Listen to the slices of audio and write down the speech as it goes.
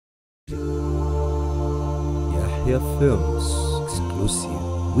Yahyafilms exclusive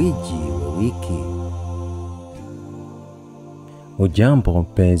Gwiji wa wiki. Ujambo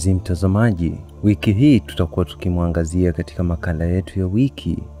mpenzi mtazamaji, wiki hii tutakuwa tukimwangazia katika makala yetu ya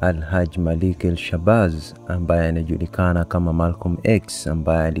wiki Al-Haj Malik El-Shabazz ambaye anajulikana kama Malcolm X,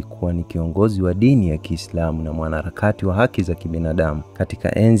 ambaye alikuwa ni kiongozi wa dini ya Kiislamu na mwanaharakati wa haki za kibinadamu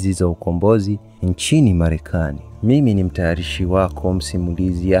katika enzi za ukombozi nchini Marekani. Mimi ni mtayarishi wako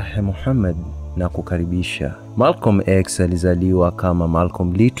msimulizi Yahya Muhammad na kukaribisha. Malcolm X alizaliwa kama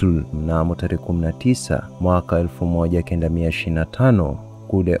Malcolm Little mnamo tarehe 19 mwaka 1925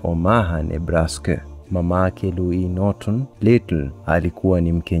 kule Omaha, Nebraska. Mamake Louis Norton Little alikuwa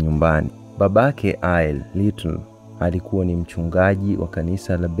ni mke nyumbani. Babake Al Little alikuwa ni mchungaji wa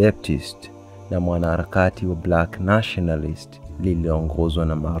kanisa la Baptist na mwanaharakati wa Black Nationalist lililoongozwa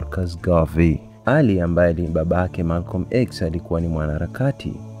na Marcus Garvey. Ali ambaye ni babake Malcolm X alikuwa ni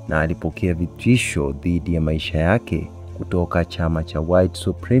mwanaharakati na alipokea vitisho dhidi ya maisha yake kutoka chama cha White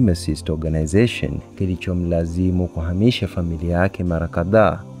Supremacist Organization kilichomlazimu kuhamisha familia yake mara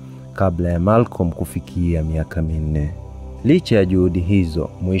kadhaa kabla ya Malcolm kufikia miaka 4. Licha ya juhudi hizo,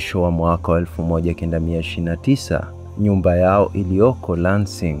 mwisho wa mwaka 1929 nyumba yao iliyoko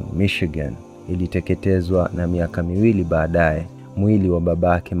Lansing, Michigan iliteketezwa, na miaka 2 baadaye mwili wa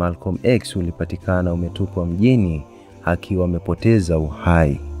babake Malcolm X ulipatikana umetupwa mjini akiwa amepoteza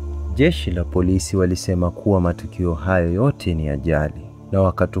uhai. Jeshi la polisi walisema kuwa matukio hayo yote ni ajali, na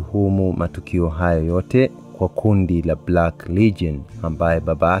wakatuhumu matukio hayo yote kwa kundi la Black Legion ambaye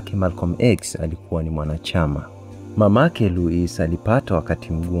babake Malcolm X alikuwa ni mwanachama. Mamake Louis alipata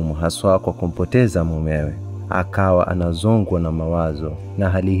wakati mgumu haswa kwa kumpoteza mumewe. Akawa anazongwa na mawazo, na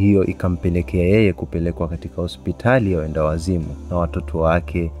hali hiyo ikampelekea yeye kupelekwa katika hospitali ya wendawazimu, na watoto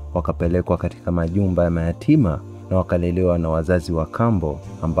wake wakapelekwa katika majumba ya mayatima na wakalelewa na wazazi wa kambo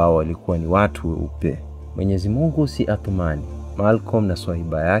ambao walikuwa ni watu weupe. Mwenyezi Mungu si athumani. Malcolm na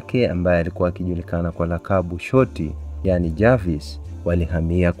swahiba yake ambaye alikuwa akijulikana kwa lakabu Shoti, yani Jarvis,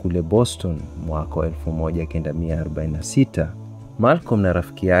 walihamia kule Boston mwaka 1946. Malcolm na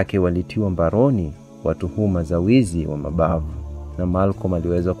rafiki yake walitiwa mbaroni kwa tuhuma za wizi wa mabavu, na Malcolm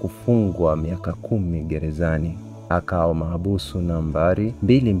aliweza kufungwa miaka 10 gerezani. Akawa mahabusu nambari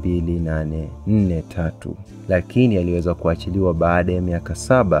 22843, lakini aliweza kuachiliwa baada ya miaka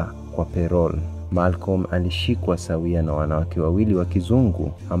 7 kwa parole. Malcolm alishikwa sawia na wanawake wawili wa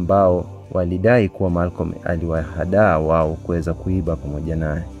kizungu ambao walidai kuwa Malcolm aliwahadaa wao kuweza kuiba pamoja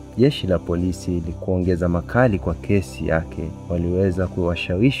naye. Jeshi la polisi likuongeza makali kwa kesi yake, waliweza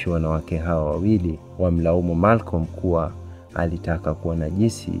kuwashawishi wanawake hawa wawili wamlaumu Malcolm kuwa alitaka kuwa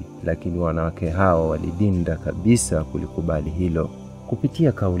najisi, lakini wanawake hawa walidinda kabisa kulikubali hilo.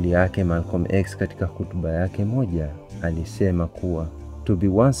 Kupitia kauli yake, Malcolm X katika hotuba yake moja alisema kuwa to be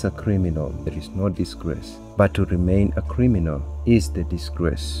once a criminal there is no disgrace, but to remain a criminal is the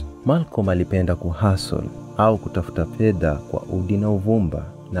disgrace. Malcolm alipenda kuhustle au kutafuta fedha kwa udi na uvumba,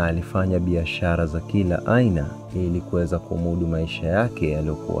 na alifanya biashara za kila aina ili kuweza kumudu maisha yake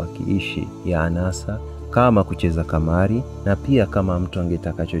aliyokuwa akiishi ya anasa, kama kucheza kamari, na pia kama mtu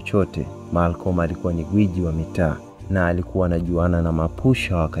angetaka chochote. Malcolm alikuwa ni gwiji wa mitaa na alikuwa anajuana na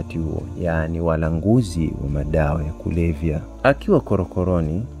mapusha wakati huo, yani walanguzi wa madawa ya kulevya. Akiwa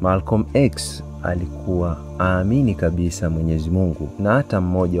korokoroni, Malcolm X alikuwa aamini kabisa Mwenyezi Mungu, na hata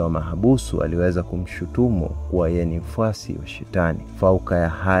mmoja wa mahabusu aliweza kumshutumu kuwa yeye ni mfuasi wa shetani. Fauka ya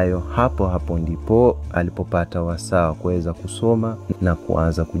hayo, hapo ndipo alipopata wasaa kuweza kusoma na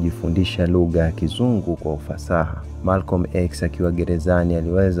kuanza kujifundisha lugha ya kizungu kwa ufasaha. Malcolm X akiwa gerezani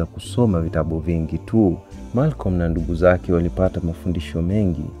aliweza kusoma vitabu vingi tu. Malcolm na ndugu zake walipata mafundisho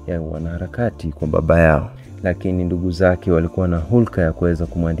mengi ya wanaharakati kwa baba yao, lakini ndugu zake walikuwa na hulka ya kuweza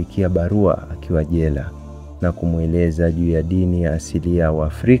kumwandikia barua akiwa jela na kumweleza juu ya dini ya asilia wa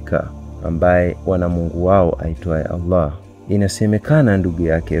Afrika ambaye wana Mungu wao aitwaye Allah. Inasemekana ndugu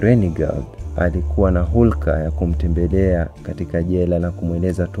yake Renegade alikuwa na hulka ya kumtembelea katika jela na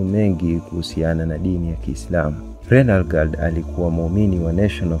kumweleza tu mengi kuhusiana na dini ya Kiislamu. Renegade alikuwa muumini wa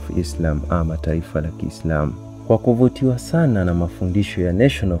Nation of Islam ama taifa la Kiislamu. Kwa kuvutiwa sana na mafundisho ya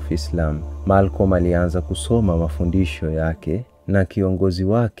Nation of Islam, Malcolm alianza kusoma mafundisho yake na kiongozi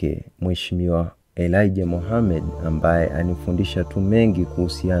wake Mheshimiwa Elijah Muhammad, ambaye anifundisha tu mengi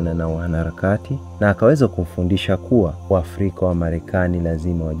kuhusiana na wanaharakati, na akaweza kumfundisha kuwa Waafrika wa Marekani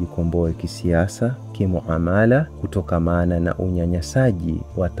lazima wajikomboe kisiasa, kimuamala, kutokamana na unyanyasaji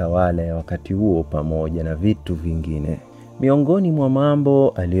wa tawala ya wakati huo pamoja na vitu vingine. Miongoni mwa mambo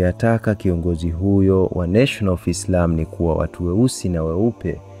aliyotaka kiongozi huyo wa Nation of Islam ni kuwa watu weusi na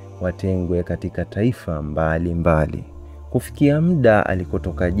weupe watengwe katika taifa mbali. Kufikia muda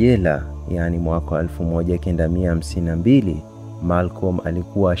alikotoka jela, yani mwaka 1952, Malcolm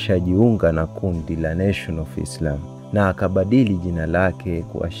alikuwa ashajiunga na kundi la Nation of Islam na akabadili jina lake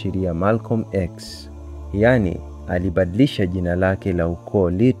kuashiria Malcolm X. Yani alibadilisha jina lake la ukoo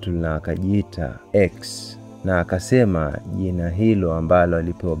Little na akajiita X, na akasema jina hilo ambalo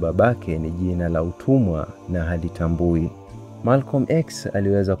alipewa babake ni jina la utumwa na halitambui. Malcolm X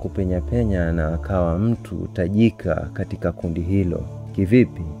aliweza kupenya na akawa mtu tajika katika kundi hilo.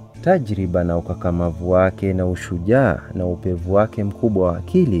 Kivipi? Tajriba na ukakamavu wake na ushujaa na upevu wake mkubwa wa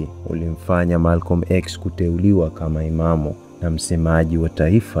akili ulimfanya Malcolm X kuteuliwa kama imamu na msemaji wa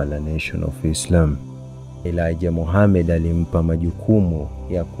taifa la Nation of Islam. Elijah Muhammad alimpa majukumu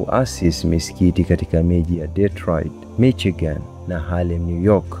ya kuasisi misikiti katika miji ya Detroit, Michigan na Harlem, New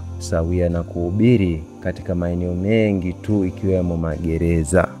York, sawia na kuhubiri katika maeneo mengi tu ikiwemo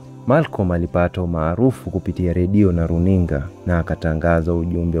magereza. Malcolm alipata umaarufu kupitia redio na runinga na akatangaza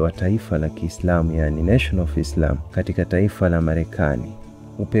ujumbe wa taifa la Kiislamu yani Nation of Islam katika taifa la Marekani.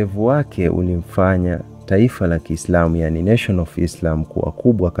 Upevu wake ulimfanya taifa la Kiislamu yani Nation of Islam kuwa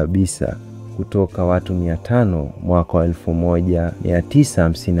kubwa kabisa kutoka watu 500 mwaka wa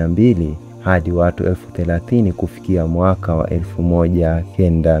 1952 hadi watu 30,000 kufikia mwaka wa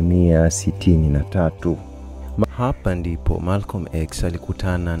 1963. Hapa ndipo Malcolm X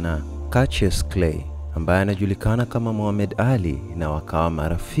alikutana na Cassius Clay ambaye anajulikana kama Muhammad Ali na wakawa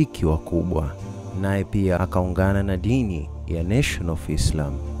marafiki wakubwa. Naye pia akaungana na dini ya Nation of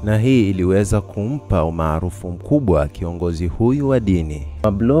Islam, na hii iliweza kumpa umaarufu mkubwa kiongozi huyu wa dini.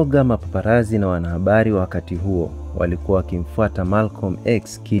 Mabloga, mapaparazi na wanahabari wakati huo walikuwa wakimfuata Malcolm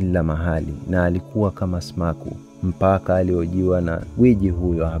X kila mahali na alikuwa kama smaku, mpaka aliojiwa na gwiji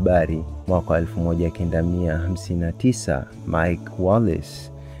huyo habari mwaka 1959 Mike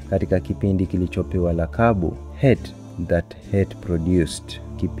Wallace katika kipindi kilichopewa lakabu Hate That Hate Produced,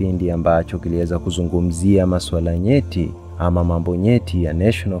 kipindi ambacho kiliweza kuzungumzia masuala nyeti ama mambo nyeti ya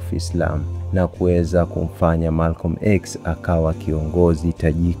Nation of Islam na kuweza kumfanya Malcolm X akawa kiongozi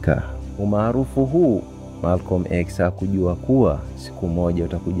tajika. Umaarufu huu Malcolm X hakujua kuwa siku moja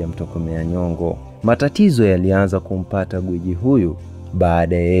utakuja mtokomea nyongo. Matatizo yalianza kumpata gwiji huyu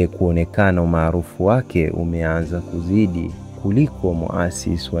baada ya yeye kuonekana umaarufu wake umeanza kuzidi kuliko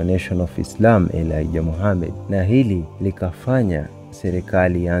muasisi wa Nation of Islam Elijah Muhammad, na hili likafanya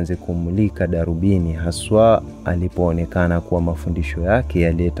serikali ianze kumulika darubini, haswa alipoonekana kuwa mafundisho yake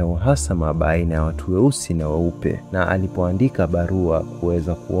yaleta uhasama baina ya watu weusi na weupe, na alipoandika barua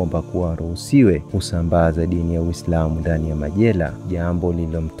kuweza kuomba kuwa ruhusiwe kusambaza dini ya Uislamu ndani ya majela, jambo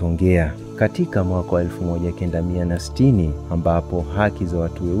lililomtongea. Katika mwaka wa 1960 ambapo haki za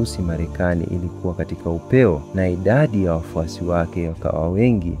watu weusi Marekani ilikuwa katika upeo na idadi ya wafuasi wake wakawa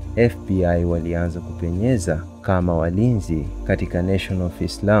wengi, FBI walianza kupenyeza kama walinzi katika Nation of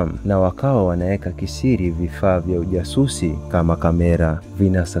Islam na wakawa wanaweka kisiri vifaa vya ujasusi kama kamera,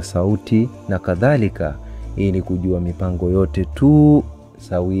 vinasa sauti na kadhalika ili kujua mipango yote tu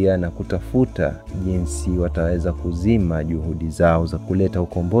sawia na kutafuta jinsi wataweza kuzima juhudi zao za kuleta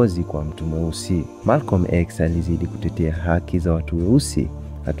ukombozi kwa mtu mweusi. Malcolm X alizidi kutetea haki za watu weusi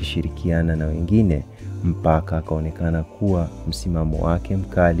akishirikiana na wengine mpaka akaonekana kuwa msimamo wake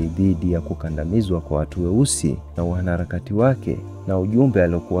mkali dhidi ya kukandamizwa kwa watu weusi na wanaharakati wake na ujumbe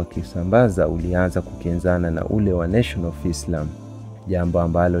aliokuwa akisambaza ulianza kukinzana na ule wa Nation of Islam, jambo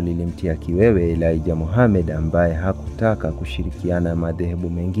ambalo lilimtia kiwewe Elijah Muhammad ambaye hakutaka kushirikiana na madhehebu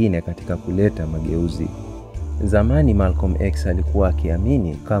mengine katika kuleta mageuzi. Zamani Malcolm X alikuwa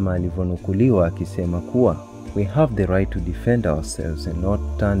akiamini kama alivyonukuliwa akisema kuwa we have the right to defend ourselves and not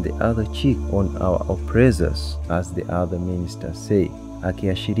turn the other cheek on our oppressors as the other ministers say,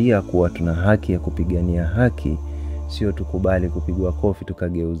 akiashiria kuwa tuna haki ya kupigania haki, sio tukubali kupigwa kofi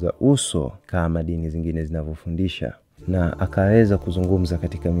tukageuza uso kama dini zingine zinavyofundisha. Na akaweza kuzungumza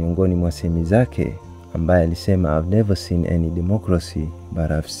katika miongoni mwa semi zake ambaye alisema I've never seen any democracy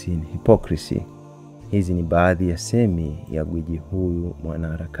but I've seen hypocrisy. Hizi ni baadhi ya semi ya gwiji huyu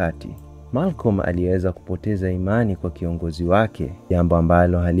mwanaharakati. Malcolm aliweza kupoteza imani kwa kiongozi wake, jambo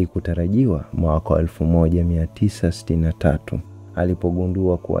ambalo halikutarajiwa mwaka 1963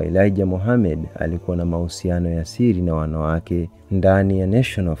 alipogundua kuwa Elijah Muhammad alikuwa na mahusiano ya siri na wanawake ndani ya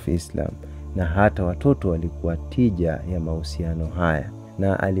Nation of Islam, na hata watoto walikuwa tija ya mahusiano haya,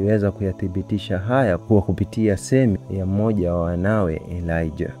 na aliweza kuyathibitisha haya kwa kupitia semi ya mmoja wa wanawe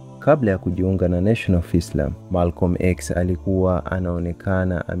Elijah. Kabla ya kujiunga na Nation of Islam, Malcolm X alikuwa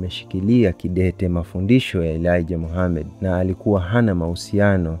anaonekana ameshikilia kidete mafundisho ya Elijah Muhammad na alikuwa hana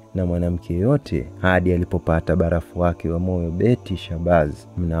mahusiano na mwanamke yote hadi alipopata barafu wake wa moyo Betty Shabazz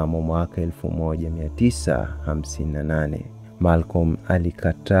mnamo mwaka 1958. Malcolm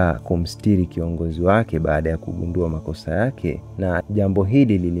alikataa kumstiri kiongozi wake baada ya kugundua makosa yake, na jambo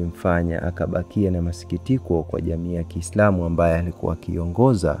hili lilimfanya akabakia na masikitiko kwa jamii ya Kiislamu ambaye alikuwa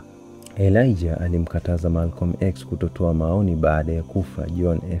akiongoza. Elijah alimkataza Malcolm X kutotoa maoni baada ya kufa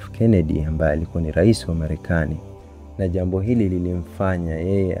John F. Kennedy ambaye alikuwa ni rais wa Marekani, na jambo hili lilimfanya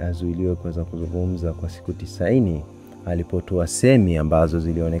yeye azuiliwe kuweza kuzungumza kwa siku 90 alipotoa semi ambazo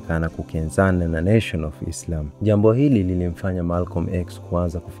zilionekana kukenzana na Nation of Islam. Jambo hili lilimfanya Malcolm X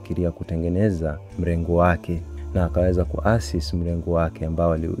kuanza kufikiria kutengeneza mrengo wake, na akaweza kuasisi mrengo wake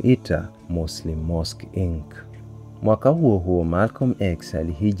ambao aliuita Muslim Mosque Inc. Mwaka huo huo Malcolm X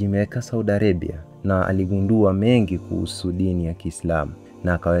alihiji Mecca, Saudi Arabia, na aligundua mengi kuhusu dini ya Kiislamu,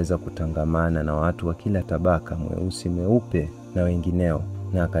 na akaweza kutangamana na watu wa kila tabaka, mweusi, mweupe na wengineo,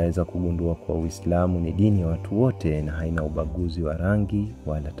 na akaweza kugundua kwa Uislamu ni dini ya watu wote na haina ubaguzi wa rangi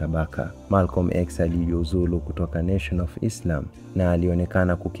wala tabaka. Malcolm X alijiuzulu kutoka Nation of Islam na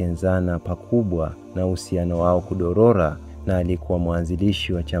alionekana kukenzana pakubwa na uhusiano wao kudorora, na alikuwa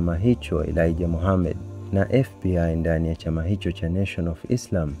mwanzilishi wa chama hicho Elijah Muhammad, na FBI ndani ya chama hicho cha Nation of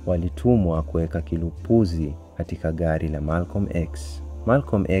Islam walitumwa kuweka kilupuzi katika gari la Malcolm X.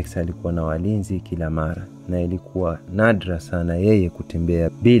 Malcolm X alikuwa na walinzi kila mara, na ilikuwa nadra sana yeye kutembea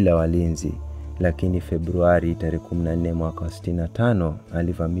bila walinzi, lakini Februari tarehe 14 mwaka 65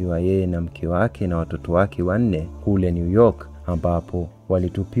 alivamiwa yeye na mke wake na watoto wake 4 kule New York, ambapo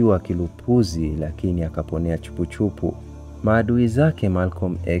walitupiwa kilupuzi lakini akaponea chupuchupu. Maadui zake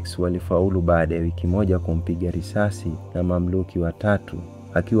Malcolm X walifaulu baada ya wiki moja kumpiga risasi na mamluki 3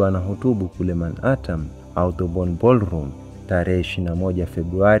 akiwa anahutubu kule Manhattan Audubon Ballroom tarehe 21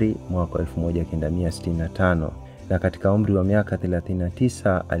 Februari mwaka 1965, na katika umri wa miaka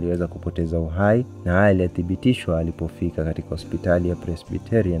 39 aliweza kupoteza uhai, na haya ilithibitishwa alipofika katika hospitali ya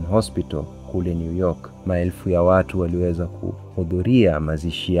Presbyterian Hospital kule New York. Maelfu ya watu waliweza kuhudhuria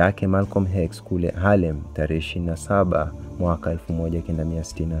mazishi yake Malcolm X kule Harlem tarehe 27 mwaka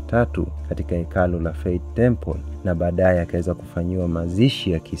 1963 katika hekalu la Faith Temple, na baadaye akaweza kufanyiwa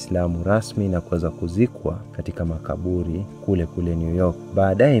mazishi ya Kiislamu rasmi na kuweza kuzikwa katika makaburi kule New York.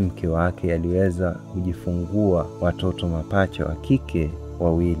 Baadaye mke wake aliweza kujifungua watoto mapacha wa kike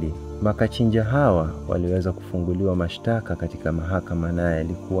 2. Makachinja hawa waliweza kufunguliwa mashtaka katika mahakama, naye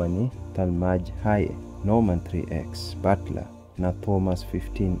alikuwa ni Talmadge Haye, Norman 3X Butler na Thomas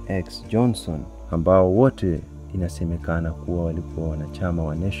 15X Johnson, ambao wote inasemekana kuwa walikuwa wanachama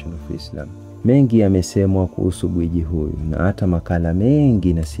wa Nation of Islam. Mengi yamesemwa kuhusu gwiji huyu, na hata makala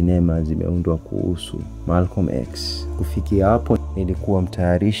mengi na sinema zimeundwa kuhusu Malcolm X. Kufikia hapo nilikuwa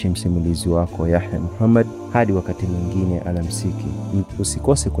mtayarishi msimulizi wako Yahya Muhammad. Hadi wakati mwingine, alamsiki.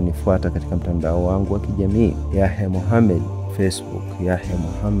 Usikose kunifuata katika mtandao wangu wa kijamii Yahya Muhammad, Facebook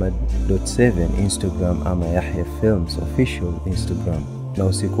yahyamuhammad.7, Instagram ama Yahyafilms official Instagram, na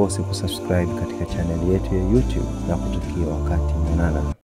usikose kusubscribe katika channel yetu ya YouTube, na kutakia wakati mwanana.